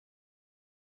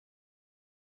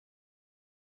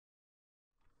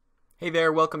Hey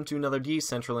there, welcome to another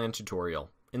Decentraland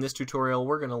tutorial. In this tutorial,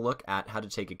 we're going to look at how to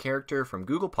take a character from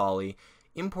Google Poly,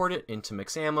 import it into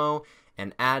Mixamo,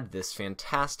 and add this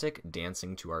fantastic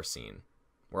dancing to our scene.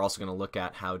 We're also going to look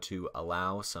at how to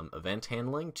allow some event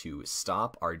handling to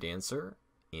stop our dancer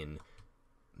in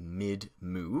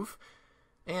mid-move.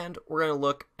 And we're going to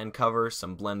look and cover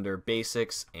some Blender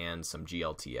basics and some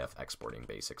GLTF exporting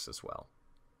basics as well.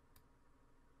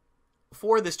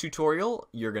 For this tutorial,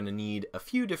 you're going to need a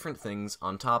few different things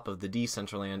on top of the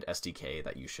Decentraland SDK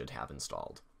that you should have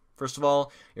installed. First of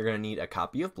all, you're going to need a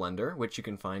copy of Blender, which you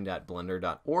can find at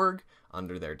blender.org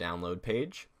under their download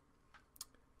page.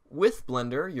 With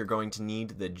Blender, you're going to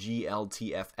need the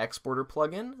GLTF exporter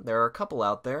plugin. There are a couple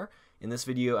out there. In this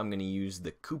video, I'm going to use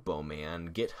the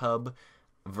Kupoman GitHub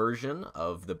version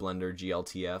of the Blender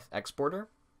GLTF exporter.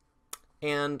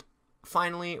 And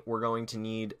finally, we're going to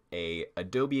need an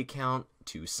Adobe account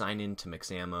to sign into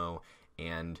Mixamo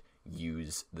and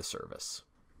use the service.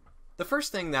 The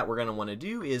first thing that we're going to want to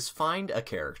do is find a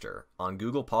character on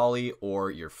Google Poly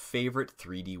or your favorite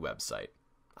 3D website.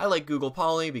 I like Google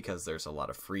Poly because there's a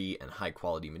lot of free and high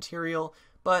quality material,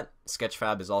 but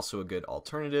Sketchfab is also a good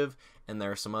alternative, and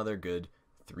there are some other good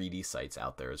 3D sites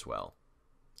out there as well.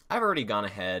 I've already gone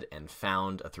ahead and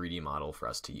found a 3D model for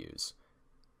us to use.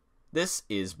 This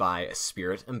is by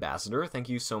Spirit Ambassador. Thank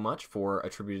you so much for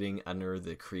attributing under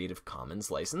the Creative Commons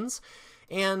license.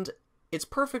 And it's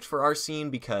perfect for our scene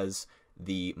because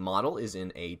the model is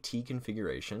in a T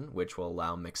configuration, which will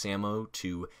allow Mixamo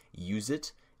to use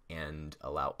it and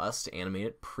allow us to animate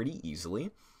it pretty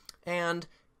easily. And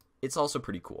it's also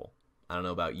pretty cool. I don't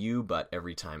know about you, but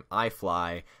every time I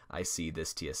fly, I see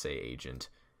this TSA agent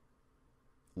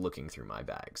looking through my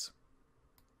bags.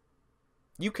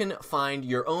 You can find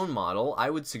your own model.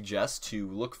 I would suggest to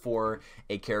look for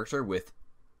a character with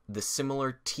the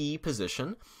similar T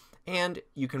position, and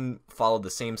you can follow the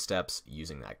same steps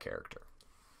using that character.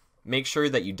 Make sure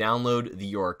that you download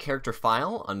your character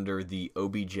file under the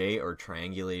OBJ or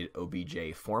triangulated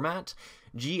OBJ format.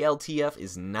 GLTF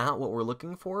is not what we're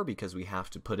looking for because we have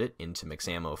to put it into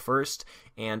Mixamo first,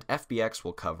 and FBX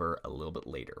will cover a little bit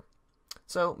later.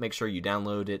 So make sure you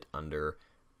download it under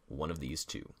one of these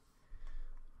two.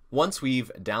 Once we've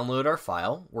downloaded our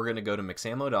file, we're going to go to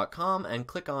mixamo.com and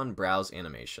click on Browse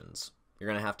Animations. You're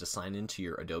going to have to sign into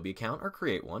your Adobe account or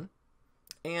create one.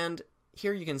 And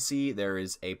here you can see there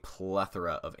is a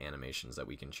plethora of animations that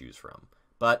we can choose from.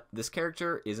 But this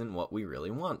character isn't what we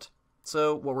really want.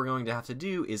 So what we're going to have to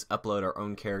do is upload our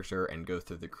own character and go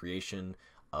through the creation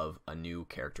of a new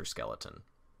character skeleton.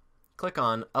 Click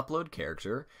on Upload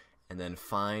Character and then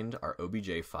find our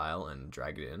OBJ file and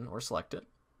drag it in or select it.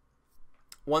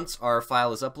 Once our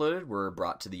file is uploaded, we're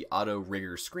brought to the Auto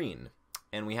Rigger screen,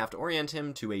 and we have to orient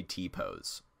him to a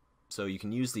T-pose. So you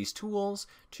can use these tools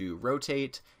to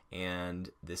rotate,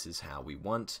 and this is how we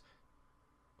want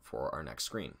for our next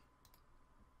screen.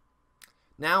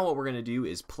 Now what we're going to do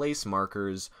is place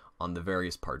markers on the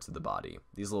various parts of the body.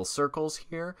 These little circles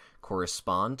here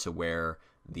correspond to where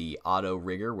the Auto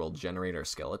Rigger will generate our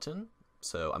skeleton.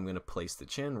 So I'm going to place the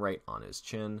chin right on his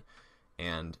chin,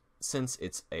 and since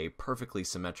it's a perfectly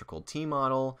symmetrical T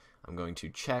model, I'm going to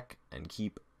check and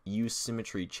keep Use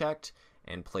Symmetry checked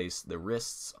and place the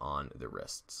wrists on the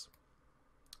wrists.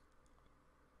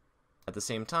 At the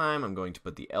same time, I'm going to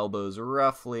put the elbows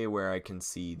roughly where I can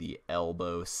see the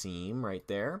elbow seam right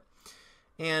there,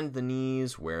 and the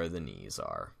knees where the knees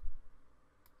are.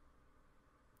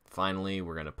 Finally,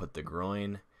 we're going to put the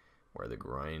groin where the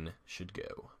groin should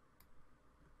go.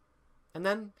 And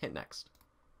then hit Next.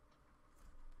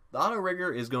 The Auto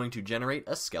Rigger is going to generate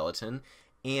a skeleton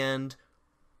and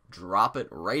drop it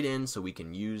right in so we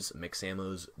can use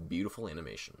Mixamo's beautiful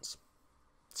animations.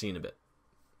 See you in a bit.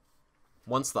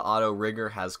 Once the Auto Rigger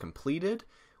has completed,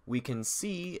 we can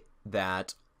see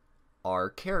that our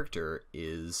character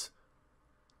is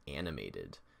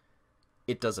animated.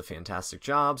 It does a fantastic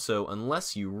job, so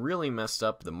unless you really messed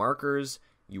up the markers,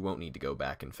 you won't need to go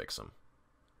back and fix them.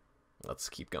 Let's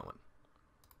keep going.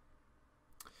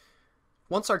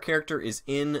 Once our character is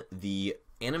in the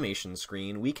animation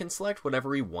screen, we can select whatever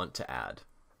we want to add.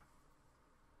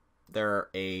 There are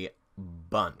a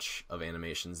bunch of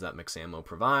animations that Mixamo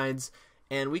provides,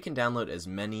 and we can download as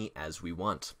many as we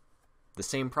want. The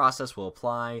same process will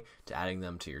apply to adding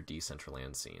them to your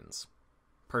Decentraland scenes.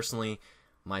 Personally,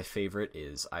 my favorite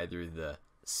is either the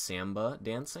samba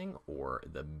dancing or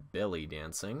the belly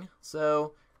dancing,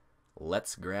 so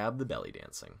let's grab the belly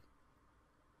dancing.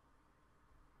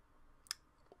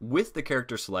 With the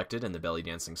character selected and the belly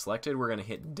dancing selected, we're going to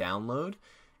hit download,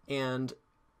 and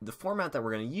the format that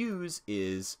we're going to use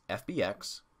is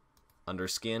FBX, Under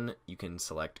skin, you can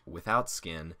select without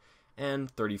skin and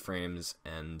 30 frames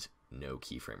and no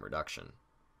keyframe reduction.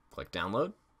 Click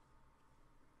download.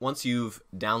 Once you've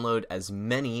downloaded as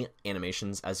many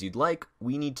animations as you'd like,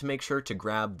 we need to make sure to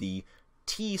grab the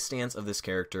T stance of this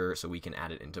character so we can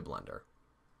add it into Blender.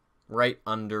 Right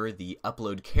under the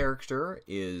upload character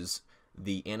is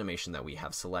the animation that we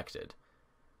have selected.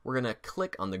 We're going to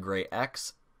click on the gray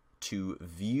X to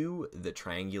view the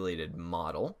triangulated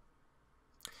model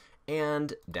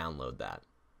and download that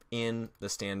in the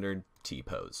standard T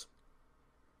pose.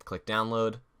 Click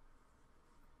download,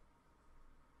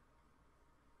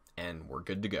 and we're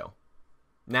good to go.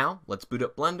 Now let's boot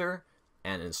up Blender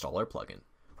and install our plugin.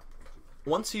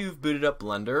 Once you've booted up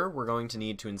Blender, we're going to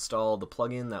need to install the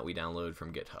plugin that we download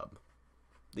from GitHub.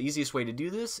 The easiest way to do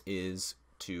this is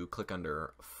to click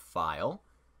under File,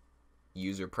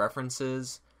 User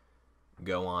Preferences,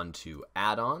 go on to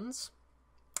Add-ons,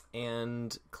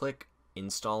 and click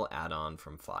Install Add-on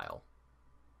from File.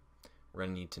 We're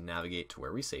going to need to navigate to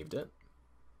where we saved it.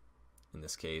 In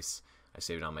this case, I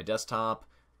saved it on my desktop,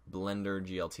 Blender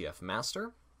GLTF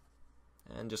Master,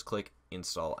 and just click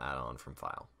Install Add-on from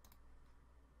File.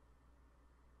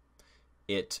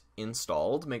 It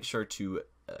installed. Make sure to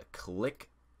click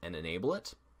and enable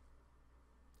it,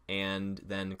 and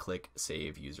then click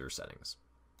Save User Settings.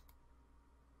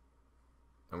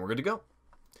 And we're good to go.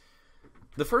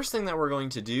 The first thing that we're going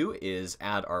to do is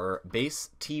add our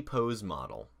base T-pose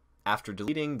model after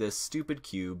deleting this stupid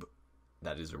cube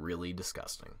that is really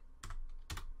disgusting.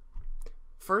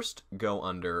 First, go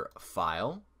under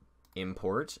File,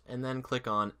 Import, and then click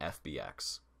on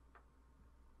FBX.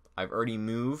 I've already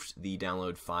moved the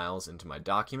download files into my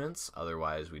documents,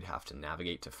 otherwise we'd have to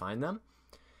navigate to find them,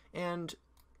 and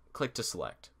click to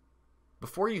select.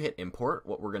 Before you hit import,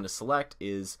 what we're going to select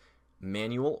is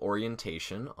manual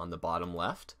orientation on the bottom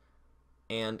left,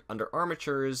 and under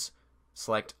armatures,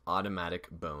 select automatic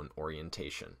bone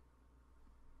orientation.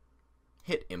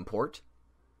 Hit import,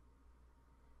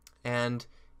 and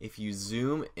if you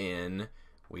zoom in,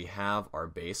 we have our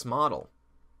base model.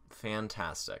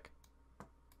 Fantastic.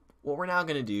 What we're now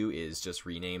going to do is just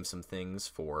rename some things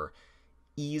for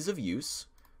ease of use.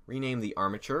 Rename the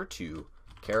armature to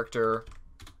character,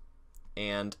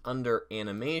 and under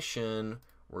animation,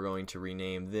 we're going to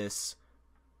rename this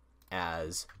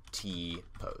as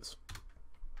T-pose,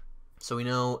 so we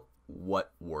know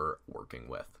what we're working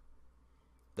with.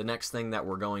 The next thing that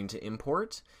we're going to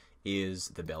import is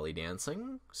the belly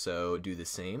dancing, so do the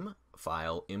same.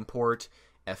 File, Import,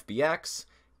 FBX,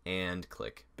 and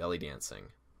click belly dancing.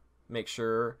 Make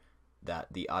sure that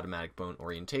the automatic bone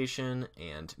orientation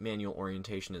and manual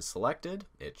orientation is selected.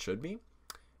 It should be.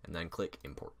 And then click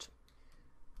import.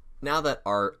 Now that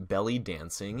our belly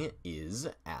dancing is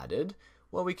added,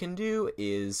 what we can do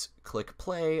is click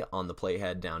play on the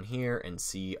playhead down here and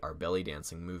see our belly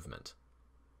dancing movement.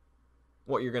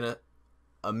 What you're going to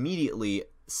immediately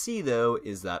see though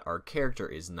is that our character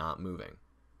is not moving.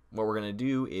 What we're going to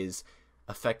do is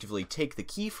effectively take the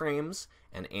keyframes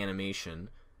and animation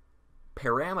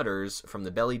parameters from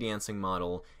the belly dancing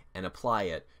model and apply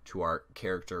it to our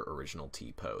character original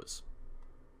T-pose.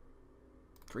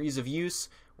 For ease of use,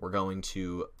 we're going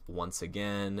to once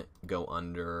again go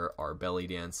under our belly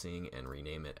dancing and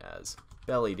rename it as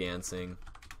belly dancing.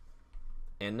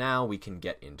 And now we can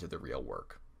get into the real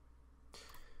work.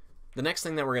 The next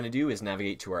thing that we're going to do is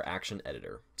navigate to our action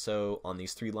editor. So on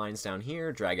these 3 lines down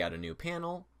here, drag out a new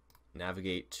panel,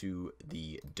 navigate to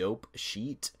the dope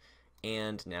sheet,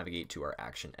 and navigate to our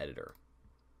action editor.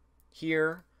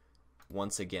 Here,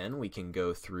 once again, we can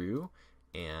go through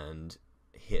and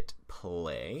hit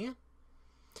play.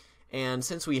 And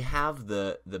since we have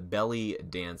the belly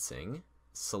dancing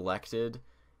selected,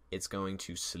 it's going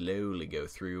to slowly go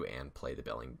through and play the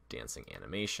belly dancing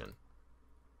animation.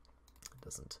 It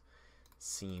doesn't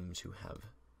seem to have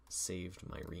saved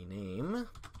my rename.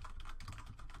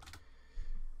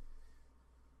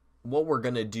 What we're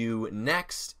going to do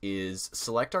next is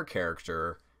select our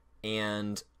character,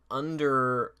 and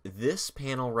under this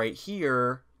panel right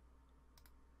here,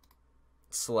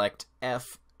 select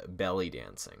F belly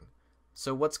dancing.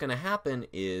 So what's going to happen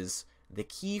is the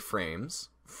keyframes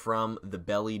from the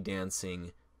belly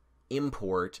dancing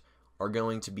import are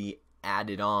going to be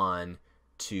added on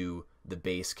to the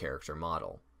base character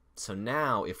model. So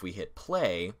now if we hit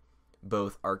play,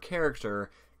 both our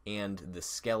character and the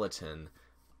skeleton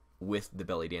with the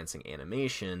belly dancing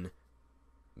animation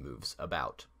moves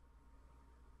about.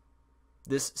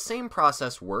 This same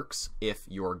process works if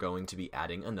you're going to be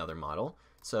adding another model.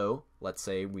 So let's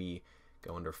say we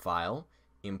go under File,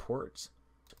 Import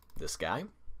this guy.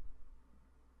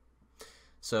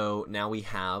 So now we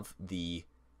have the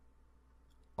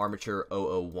armature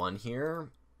 001 here.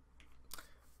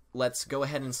 Let's go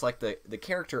ahead and select the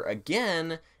character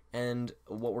again, and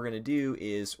what we're going to do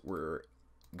is we're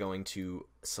going to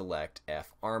select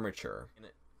F armature.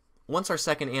 Once our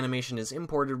second animation is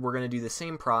imported, we're going to do the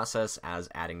same process as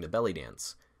adding the belly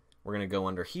dance. We're going to go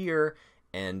under here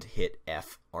and hit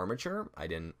F armature. I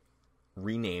didn't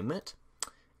rename it.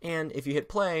 And if you hit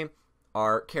play,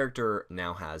 our character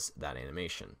now has that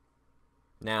animation.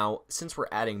 Now, since we're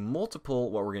adding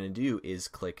multiple, what we're going to do is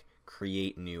click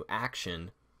Create New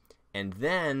Action, and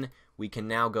then we can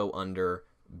now go under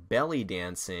belly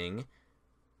dancing,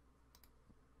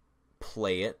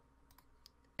 play it,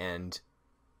 and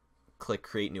click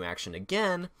Create New Action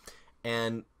again,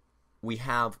 and we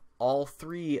have all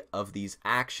three of these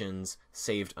actions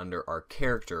saved under our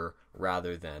character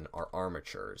rather than our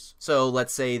armatures. So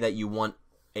let's say that you want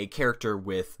a character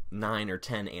with 9 or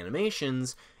 10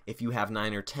 animations. If you have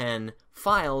 9 or 10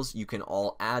 files, you can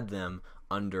all add them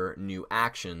under New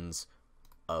Actions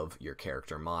of your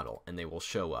character model, and they will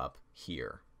show up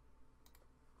here.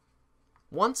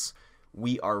 Once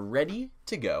we are ready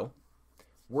to go,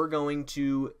 we're going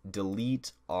to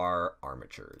delete our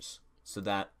armatures so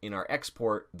that in our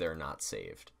export they're not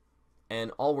saved.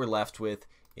 And all we're left with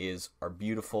is our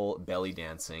beautiful belly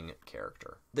dancing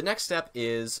character. The next step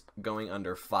is going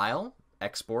under File,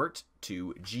 Export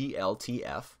to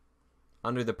GLTF.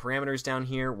 Under the parameters down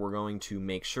here, we're going to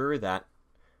make sure that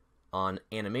on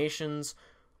animations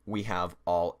we have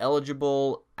all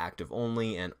eligible, active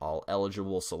only, and all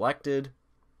eligible selected.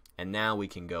 And now we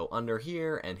can go under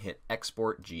here and hit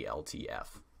Export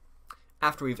GLTF.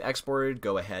 After we've exported,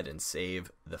 go ahead and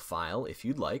save the file if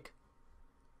you'd like.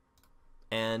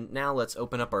 And now let's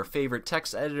open up our favorite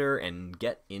text editor and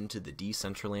get into the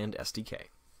Decentraland SDK.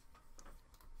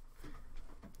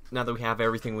 Now that we have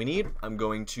everything we need, I'm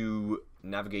going to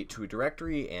navigate to a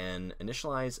directory and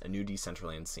initialize a new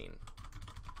Decentraland scene.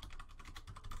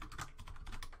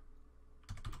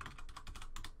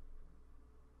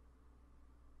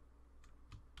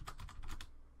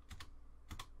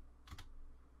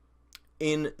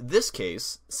 In this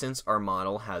case, since our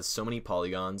model has so many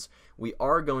polygons, we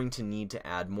are going to need to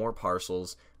add more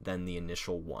parcels than the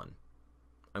initial one.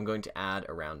 I'm going to add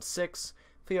around 6.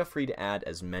 Feel free to add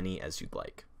as many as you'd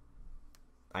like.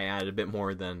 I added a bit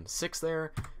more than 6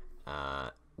 there.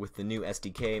 With the new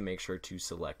SDK, make sure to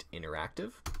select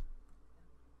Interactive.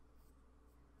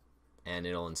 And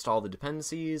it'll install the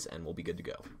dependencies and we'll be good to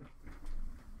go.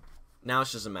 Now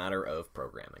it's just a matter of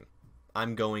programming.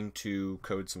 I'm going to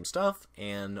code some stuff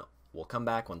and we'll come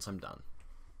back once I'm done.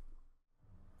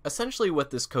 Essentially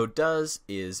what this code does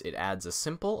is it adds a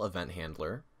simple event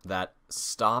handler that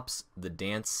stops the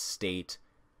dance state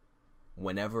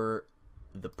whenever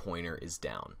the pointer is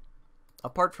down.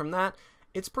 Apart from that,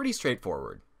 it's pretty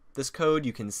straightforward. This code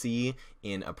you can see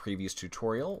in a previous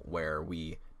tutorial where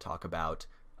we talk about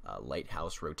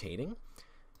lighthouse rotating.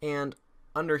 And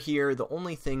under here, the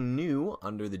only thing new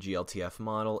under the GLTF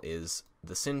model is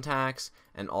the syntax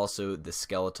and also the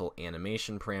skeletal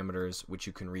animation parameters, which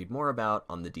you can read more about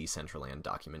on the Decentraland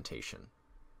documentation.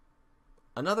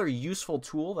 Another useful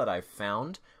tool that I've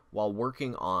found while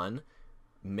working on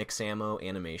Mixamo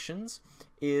animations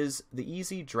is the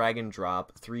easy drag and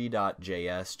drop 3.js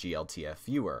GLTF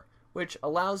viewer, which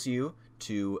allows you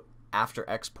to, after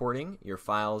exporting your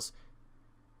files,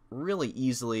 really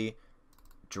easily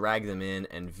drag them in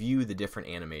and view the different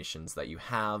animations that you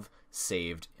have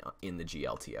saved in the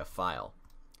GLTF file.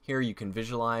 Here you can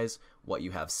visualize what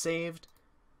you have saved,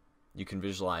 you can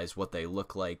visualize what they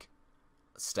look like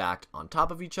stacked on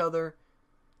top of each other,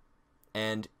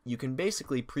 and you can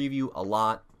basically preview a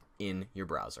lot in your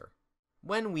browser.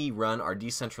 When we run our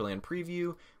Decentraland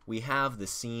preview, we have the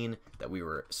scene that we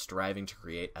were striving to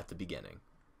create at the beginning.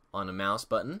 On a mouse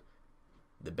button,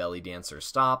 the belly dancer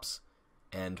stops,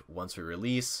 and once we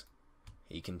release,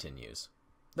 he continues.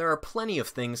 There are plenty of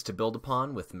things to build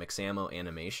upon with Mixamo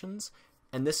animations,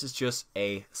 and this is just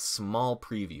a small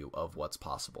preview of what's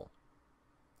possible.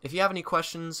 If you have any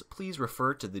questions, please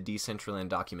refer to the Decentraland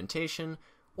documentation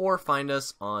or find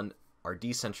us on our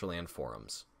Decentraland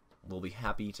forums. We'll be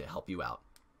happy to help you out.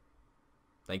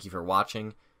 Thank you for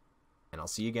watching, and I'll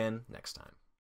see you again next time.